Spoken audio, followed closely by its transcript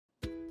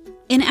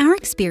In our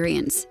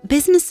experience,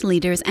 business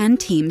leaders and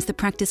teams that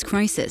practice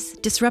crisis,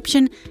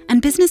 disruption,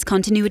 and business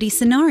continuity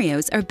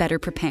scenarios are better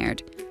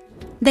prepared.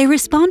 They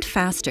respond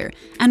faster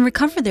and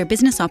recover their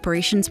business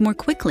operations more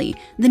quickly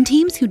than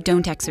teams who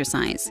don't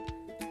exercise.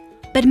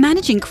 But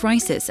managing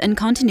crisis and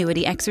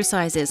continuity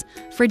exercises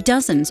for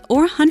dozens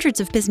or hundreds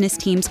of business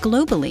teams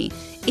globally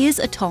is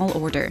a tall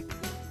order.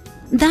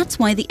 That's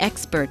why the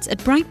experts at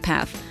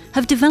Bryghtpath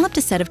have developed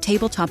a set of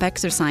tabletop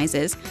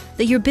exercises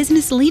that your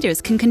business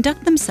leaders can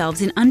conduct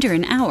themselves in under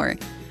an hour,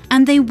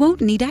 and they won't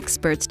need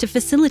experts to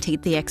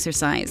facilitate the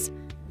exercise.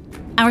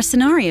 Our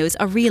scenarios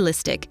are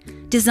realistic,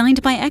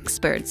 designed by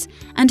experts,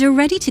 and are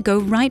ready to go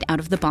right out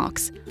of the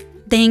box.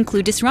 They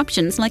include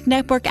disruptions like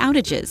network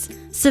outages,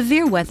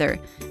 severe weather,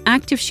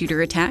 active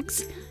shooter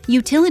attacks,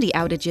 utility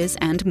outages,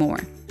 and more.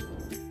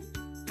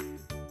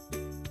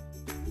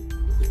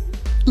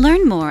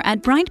 Learn more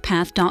at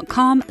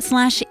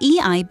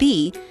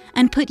bryghtpath.com/EIB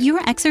and put your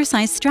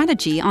exercise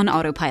strategy on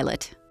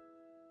autopilot.